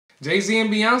Jay-Z and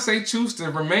Beyonce choose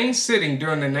to remain sitting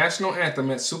during the national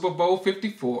anthem at Super Bowl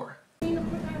 54.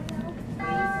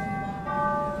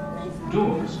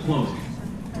 Doors closing.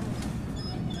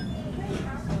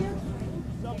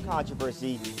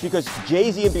 Controversy because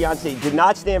Jay-Z and Beyonce did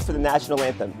not stand for the national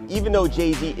anthem, even though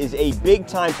Jay-Z is a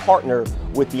big-time partner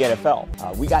with the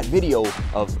NFL. We got video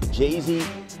of Jay-Z,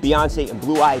 Beyonce, and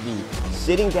Blue Ivy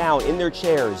sitting down in their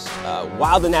chairs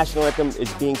while the national anthem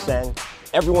is being sang.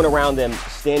 Everyone around them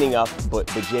standing up, but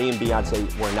Jay and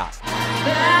Beyonce were not.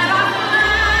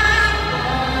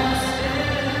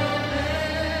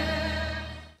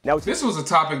 Now, this was a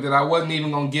topic that I wasn't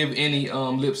even gonna give any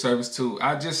lip service to.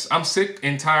 I'm sick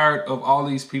and tired of all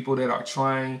these people that are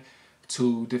trying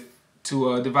to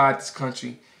divide this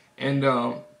country. And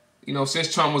you know,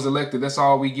 since Trump was elected, that's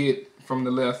all we get from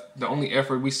the left. The only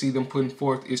effort we see them putting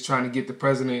forth is trying to get the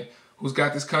president, who's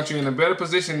got this country in a better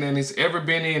position than it's ever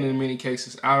been in many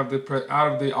cases, out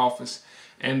of the office.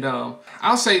 And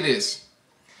I'll say this: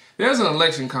 there's an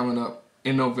election coming up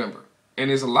in November. And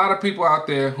there's a lot of people out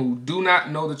there who do not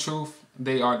know the truth.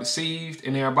 They are deceived,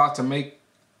 and they're about to make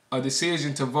a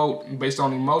decision to vote based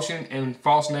on emotion and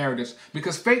false narratives.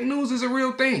 Because fake news is a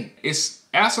real thing. It's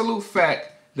absolute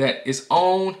fact that it's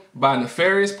owned by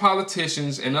nefarious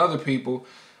politicians and other people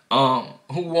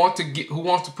who want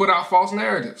to put out false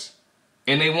narratives,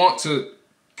 and they want to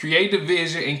create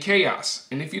division and chaos.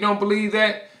 And if you don't believe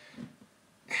that,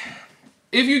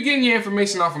 if you're getting your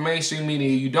information off of mainstream media,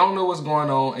 you don't know what's going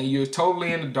on, and you're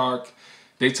totally in the dark.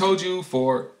 They told you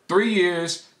for 3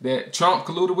 years that Trump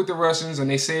colluded with the Russians, and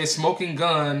they said smoking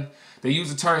gun. They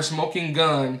used the term smoking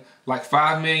gun like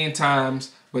 5 million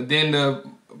times, but then the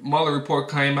Mueller report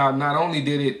came out. Not only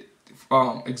did it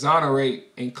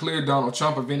exonerate and clear Donald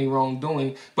Trump of any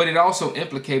wrongdoing, but it also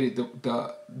implicated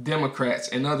the Democrats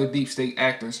and other deep state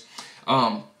actors.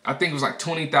 I think it was like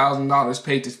 $20,000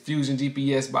 paid to Fusion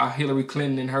GPS by Hillary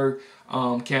Clinton and her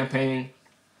campaign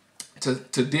to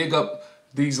dig up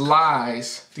these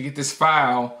lies, to get this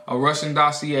file, a Russian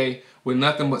dossier with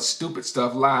nothing but stupid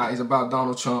stuff, lies about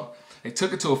Donald Trump. They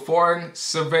took it to a foreign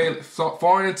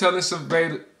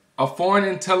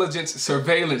intelligence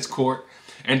surveillance court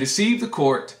and deceived the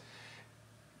court.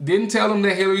 Didn't tell them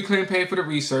that Hillary Clinton paid for the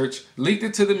research, leaked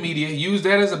it to the media, used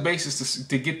that as a basis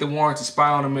to get the warrant to spy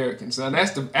on Americans. Now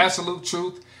that's the absolute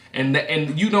truth, and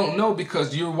you don't know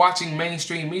because you're watching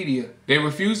mainstream media. They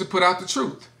refuse to put out the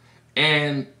truth,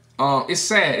 and it's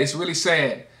sad. It's really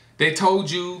sad. They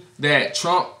told you that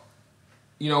Trump,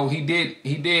 you know, he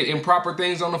did improper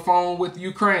things on the phone with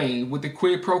Ukraine with the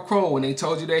quid pro quo, and they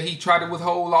told you that he tried to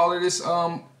withhold all of this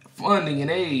funding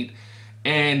and aid.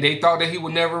 And they thought that he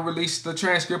would never release the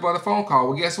transcript of the phone call.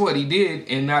 Well, guess what? He did.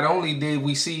 And not only did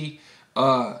we see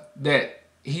that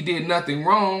he did nothing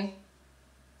wrong,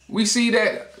 we see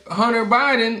that Hunter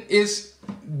Biden is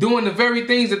doing the very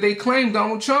things that they claim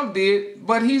Donald Trump did,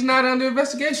 but he's not under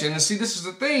investigation. And see, this is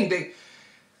the thing.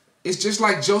 It's just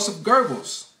like Joseph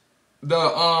Goebbels,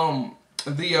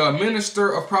 the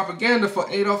minister of propaganda for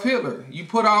Adolf Hitler. You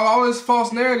put out all his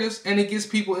false narratives and it gets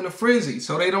people in a frenzy,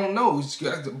 so they don't know. It's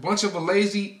got a bunch of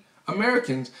lazy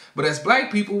Americans. But as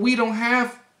black people, we don't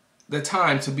have the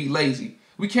time to be lazy.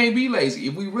 We can't be lazy.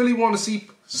 If we really want to see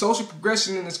social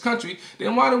progression in this country,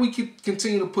 then why do we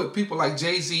continue to put people like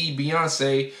Jay-Z,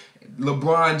 Beyonce,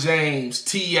 LeBron James,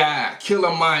 T.I.,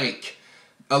 Killer Mike,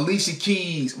 Alicia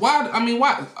Keys? Why?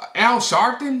 Al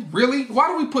Sharpton? Really? Why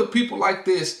do we put people like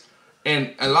this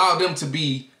and allow them to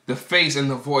be the face and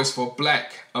the voice for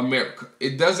black America?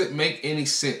 It doesn't make any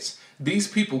sense. These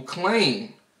people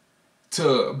claim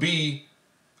to be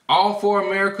all for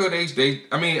America.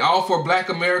 All for black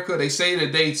America. They say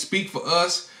that they speak for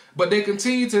us, but they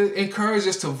continue to encourage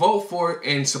us to vote for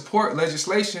and support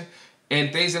legislation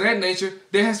and things of that nature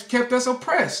that has kept us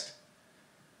oppressed.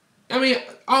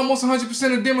 Almost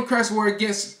 100% of Democrats were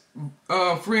against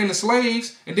freeing the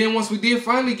slaves, and then once we did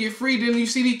finally get free, then you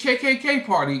see the KKK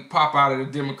party pop out of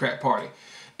the Democrat Party,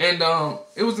 and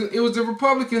it was the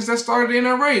Republicans that started the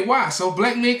NRA. Why? So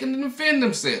black men can defend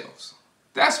themselves.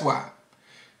 That's why.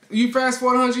 You fast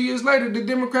forward 100 years later, the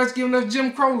Democrats giving us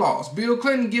Jim Crow laws, Bill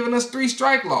Clinton giving us 3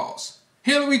 strike laws.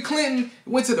 Hillary Clinton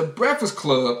went to the Breakfast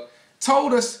Club,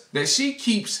 told us that she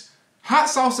keeps hot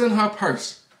sauce in her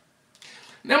purse.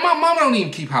 Now my mama don't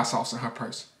even keep hot sauce in her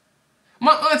purse.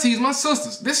 My aunties, my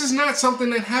sisters, this is not something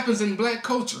that happens in black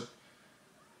culture.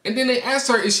 And then they asked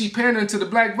her, is she pandering to the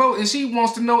black vote? And she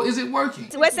wants to know, is it working?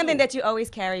 So what's something that you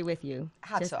always carry with you?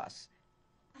 Hot sauce.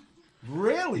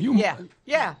 Really?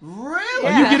 Yeah. Really?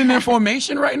 Are you getting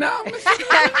information right now?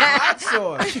 Hot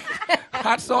sauce.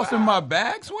 Hot sauce in my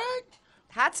bag, swag?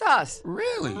 That's us.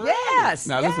 Really? Yes.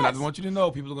 Now, listen, I yes. just want you to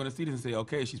know, people are going to see this and say,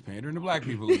 okay, she's pandering to black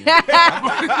people.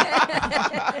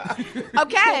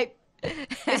 Okay.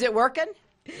 Is it working?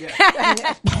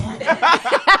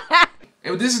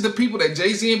 And this is the people that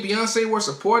Jay-Z and Beyonce were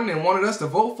supporting and wanted us to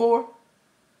vote for.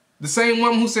 The same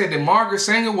woman who said that Margaret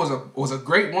Sanger was a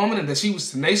great woman and that she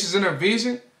was tenacious in her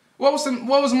vision. What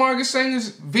was Margaret Sanger's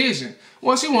vision?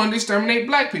 Well, she wanted to exterminate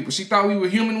black people. She thought we were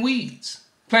human weeds.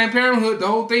 Planned Parenthood, the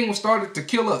whole thing was started to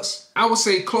kill us. I would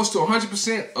say close to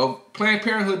 100% of Planned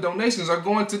Parenthood donations are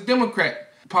going to Democrat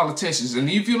politicians. And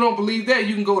if you don't believe that,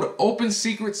 you can go to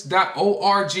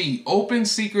opensecrets.org,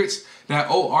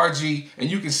 opensecrets.org,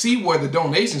 and you can see where the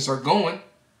donations are going.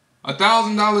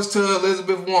 $1,000 to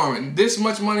Elizabeth Warren, this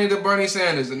much money to Bernie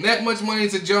Sanders, and that much money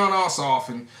to John Ossoff.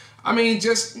 And I mean,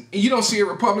 you don't see a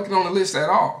Republican on the list at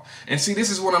all. And see, this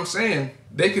is what I'm saying.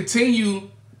 They continue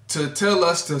to tell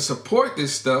us to support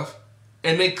this stuff,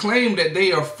 and they claim that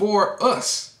they are for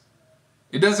us.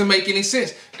 It doesn't make any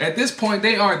sense. At this point,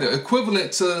 they are the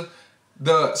equivalent to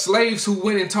the slaves who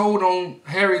went and told on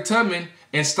Harriet Tubman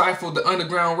and stifled the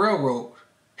Underground Railroad.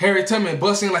 Harriet Tubman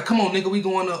bust in like, come on, nigga, we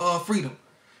going to freedom.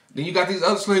 Then you got these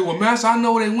other slaves. Well, master, I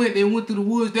know they went through the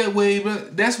woods that way,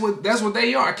 but that's what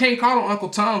they are. I can't call them Uncle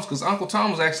Toms because Uncle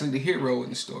Tom was actually the hero in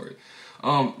the story.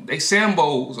 They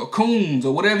Sambos or Coons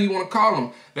or whatever you want to call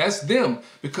them. That's them.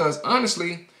 Because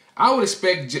honestly, I would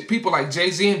expect people like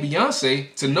Jay-Z and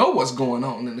Beyonce to know what's going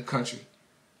on in the country,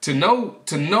 to know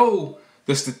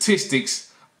the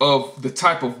statistics of the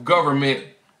type of government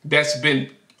that's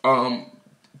been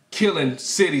killing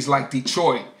cities like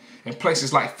Detroit and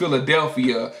places like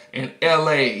Philadelphia and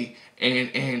LA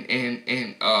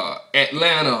and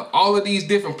Atlanta. All of these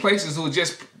different places who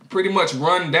just pretty much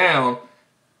run down.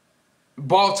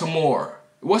 Baltimore.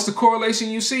 What's the correlation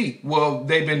you see? Well,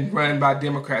 they've been run by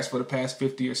Democrats for the past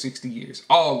 50 or 60 years.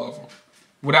 All of them,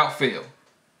 without fail.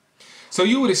 So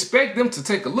you would expect them to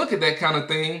take a look at that kind of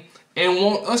thing and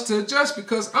want us to adjust,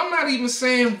 because I'm not even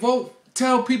saying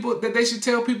tell people that they should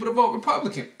tell people to vote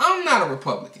Republican. I'm not a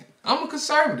Republican. I'm a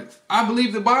conservative. I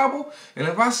believe the Bible, and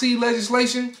if I see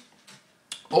legislation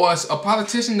or a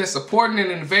politician that's supporting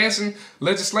and advancing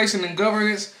legislation and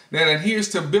governance that adheres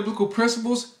to biblical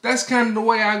principles, that's kind of the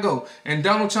way I go. And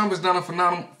Donald Trump has done a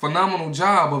phenomenal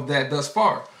job of that thus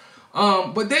far.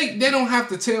 But they don't have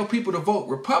to tell people to vote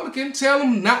Republican. Tell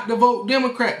them not to vote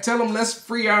Democrat. Tell them let's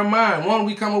free our mind. Why don't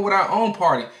we come up with our own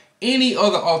party? Any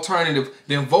other alternative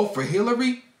than vote for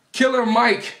Hillary? Killer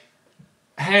Mike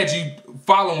had you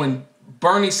following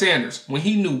Bernie Sanders when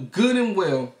he knew good and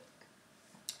well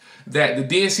that the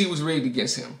DNC was rigged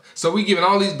against him. So we giving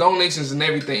all these donations and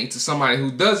everything to somebody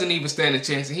who doesn't even stand a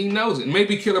chance, and he knows it.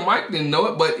 Maybe Killer Mike didn't know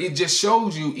it, but it just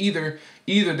shows you either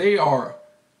they are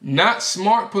not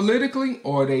smart politically,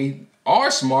 or they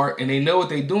are smart and they know what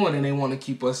they're doing and they want to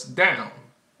keep us down.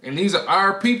 And these are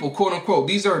our people, quote unquote.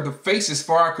 These are the faces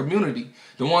for our community,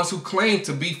 the ones who claim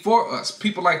to be for us.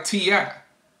 People like T.I.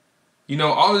 You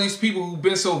know, all of these people who've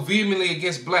been so vehemently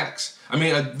against blacks. I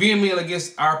mean, vehemently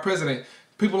against our president.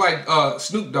 People like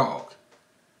Snoop Dogg.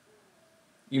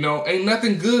 You know, ain't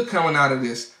nothing good coming out of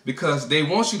this, because they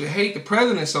want you to hate the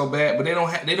president so bad, but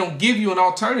they don't give you an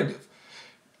alternative.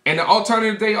 And the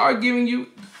alternative they are giving you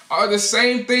are the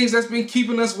same things that's been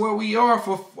keeping us where we are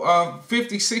for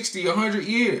 50, 60, 100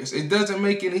 years. It doesn't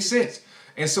make any sense.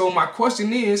 And so my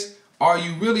question is, are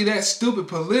you really that stupid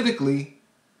politically,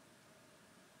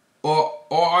 or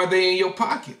are they in your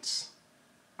pockets?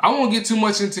 I won't get too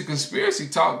much into conspiracy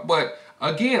talk, but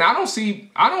again, I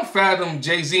don't fathom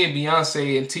Jay-Z and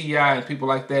Beyonce and T.I. and people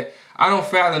like that. I don't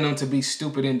fathom them to be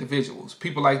stupid individuals.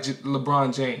 People like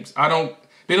LeBron James.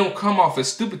 They don't come off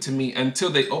as stupid to me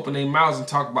until they open their mouths and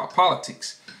talk about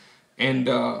politics. And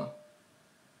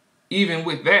even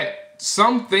with that,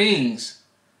 some things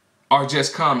are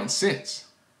just common sense.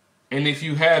 And if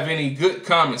you have any good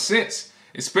common sense,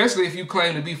 especially if you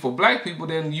claim to be for black people,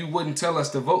 then you wouldn't tell us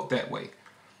to vote that way.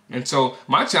 And so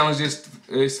my challenge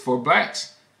is for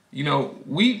blacks. You know,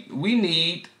 we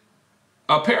need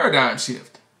a paradigm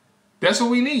shift. That's what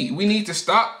we need. We need to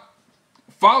stop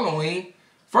following.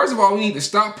 First of all, we need to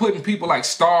stop putting people like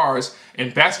stars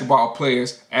and basketball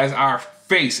players as our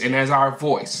face and as our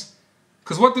voice.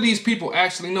 Because what do these people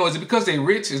actually know? Is it because they're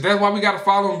rich? Is that why we got to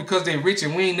follow them, because they're rich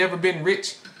and we ain't never been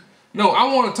rich? No,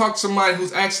 I want to talk to somebody who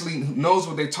knows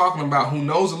what they're talking about, who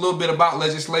knows a little bit about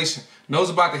legislation, knows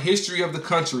about the history of the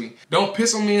country. Don't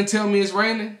piss on me and tell me it's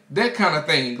raining. That kind of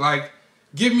thing. Like,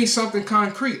 give me something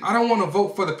concrete. I don't want to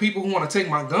vote for the people who want to take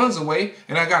my guns away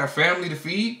and I got a family to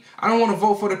feed. I don't want to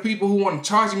vote for the people who want to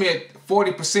charge me at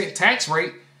 40% tax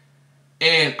rate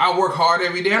and I work hard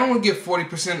every day. I don't want to give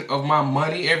 40% of my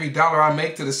money, every dollar I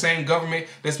make, to the same government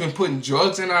that's been putting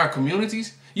drugs in our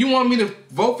communities. You want me to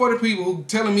vote for the people who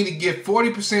telling me to give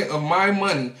 40% of my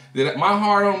money, my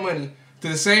hard-earned money, to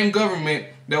the same government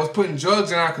that was putting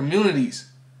drugs in our communities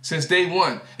since day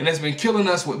one, and that's been killing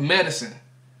us with medicine,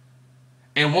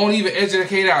 and won't even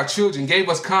educate our children. Gave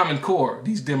us Common Core,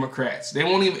 these Democrats. They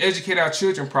won't even educate our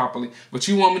children properly. But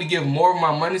you want me to give more of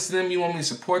my money to them? You want me to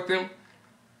support them?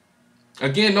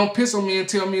 Again, don't piss on me and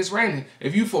tell me it's raining.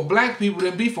 If you for black people,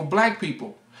 then be for black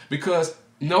people. Because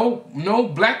no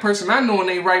black person I know in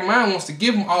their right mind wants to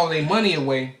give them all their money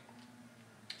away.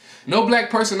 No black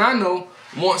person I know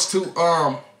wants to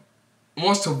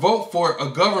vote for a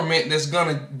government that's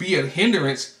gonna be a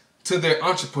hindrance to their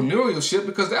entrepreneurship,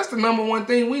 because that's the number one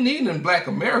thing we need in Black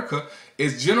America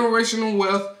is generational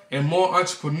wealth and more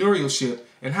entrepreneurship.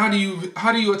 And how do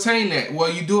you attain that?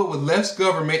 Well, you do it with less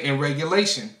government and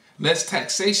regulation, less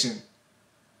taxation.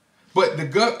 But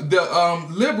the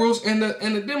liberals and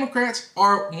the Democrats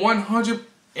are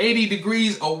 180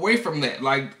 degrees away from that.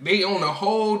 Like, they on a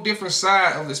whole different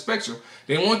side of the spectrum.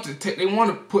 They want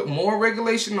to put more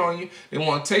regulation on you. They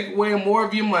want to take away more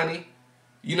of your money.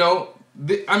 You know,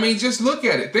 I mean, just look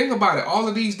at it. Think about it. All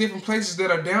of these different places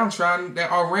that are downtrodden that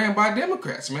are ran by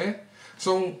Democrats, man.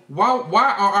 So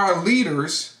why are our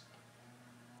leaders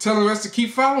telling us to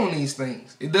keep following these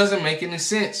things? It doesn't make any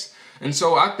sense. And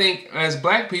so I think as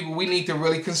black people, we need to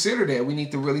really consider that. We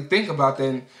need to really think about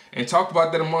that and talk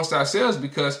about that amongst ourselves,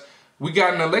 because we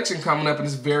got an election coming up and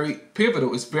it's very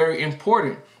pivotal. It's very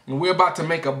important. And we're about to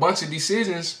make a bunch of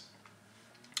decisions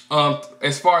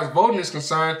as far as voting is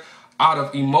concerned out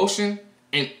of emotion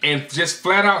and just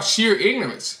flat out sheer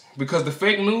ignorance, because the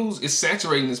fake news is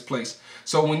saturating this place.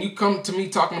 So when you come to me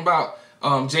talking about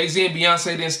Jay-Z and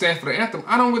Beyonce didn't stand for the anthem,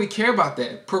 I don't really care about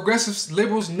that. Progressive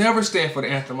liberals never stand for the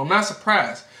anthem. I'm not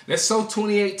surprised. That's so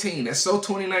 2018. That's so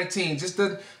 2019.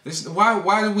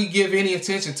 Why do we give any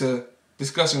attention to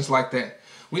discussions like that?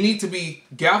 We need to be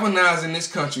galvanized in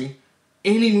this country.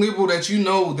 Any liberal that you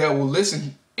know that will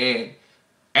listen and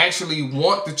actually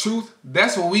want the truth,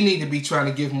 that's what we need to be trying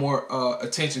to give more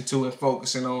attention to and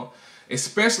focusing on,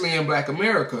 especially in Black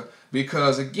America,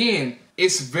 because again,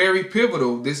 it's very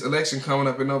pivotal, this election coming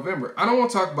up in November. I don't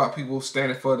want to talk about people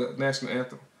standing for the national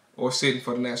anthem or sitting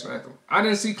for the national anthem. I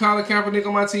didn't see Colin Kaepernick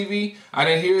on my TV. I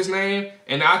didn't hear his name,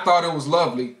 and I thought it was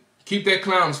lovely. Keep that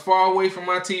clown as far away from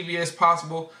my TV as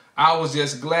possible. I was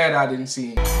just glad I didn't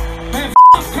see him. Man,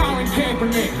 Colin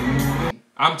Kaepernick.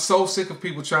 I'm so sick of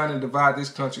people trying to divide this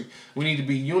country. We need to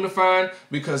be unified,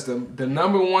 because the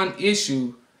number one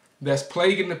issue that's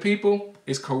plaguing the people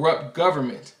is corrupt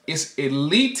government. It's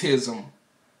elitism,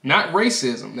 not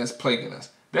racism, that's plaguing us.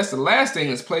 That's the last thing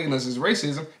that's plaguing us is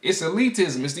racism. It's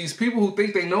elitism. It's these people who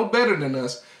think they know better than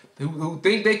us, who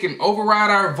think they can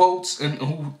override our votes, and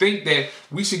who think that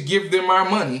we should give them our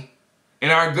money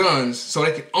and our guns so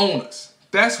they can own us.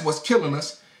 That's what's killing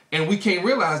us. And we can't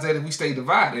realize that if we stay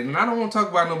divided. And I don't want to talk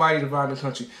about nobody dividing the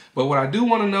country. But what I do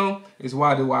want to know is,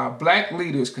 why do our black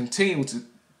leaders continue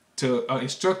to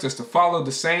instruct us to follow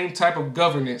the same type of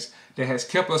governance that has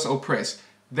kept us oppressed?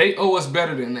 They owe us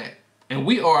better than that. And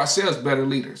we owe ourselves better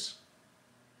leaders.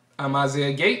 I'm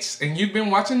Isaiah Gates, and you've been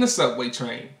watching The Subway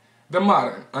Train, the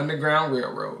modern Underground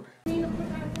Railroad.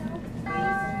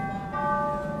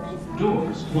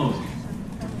 Doors closing.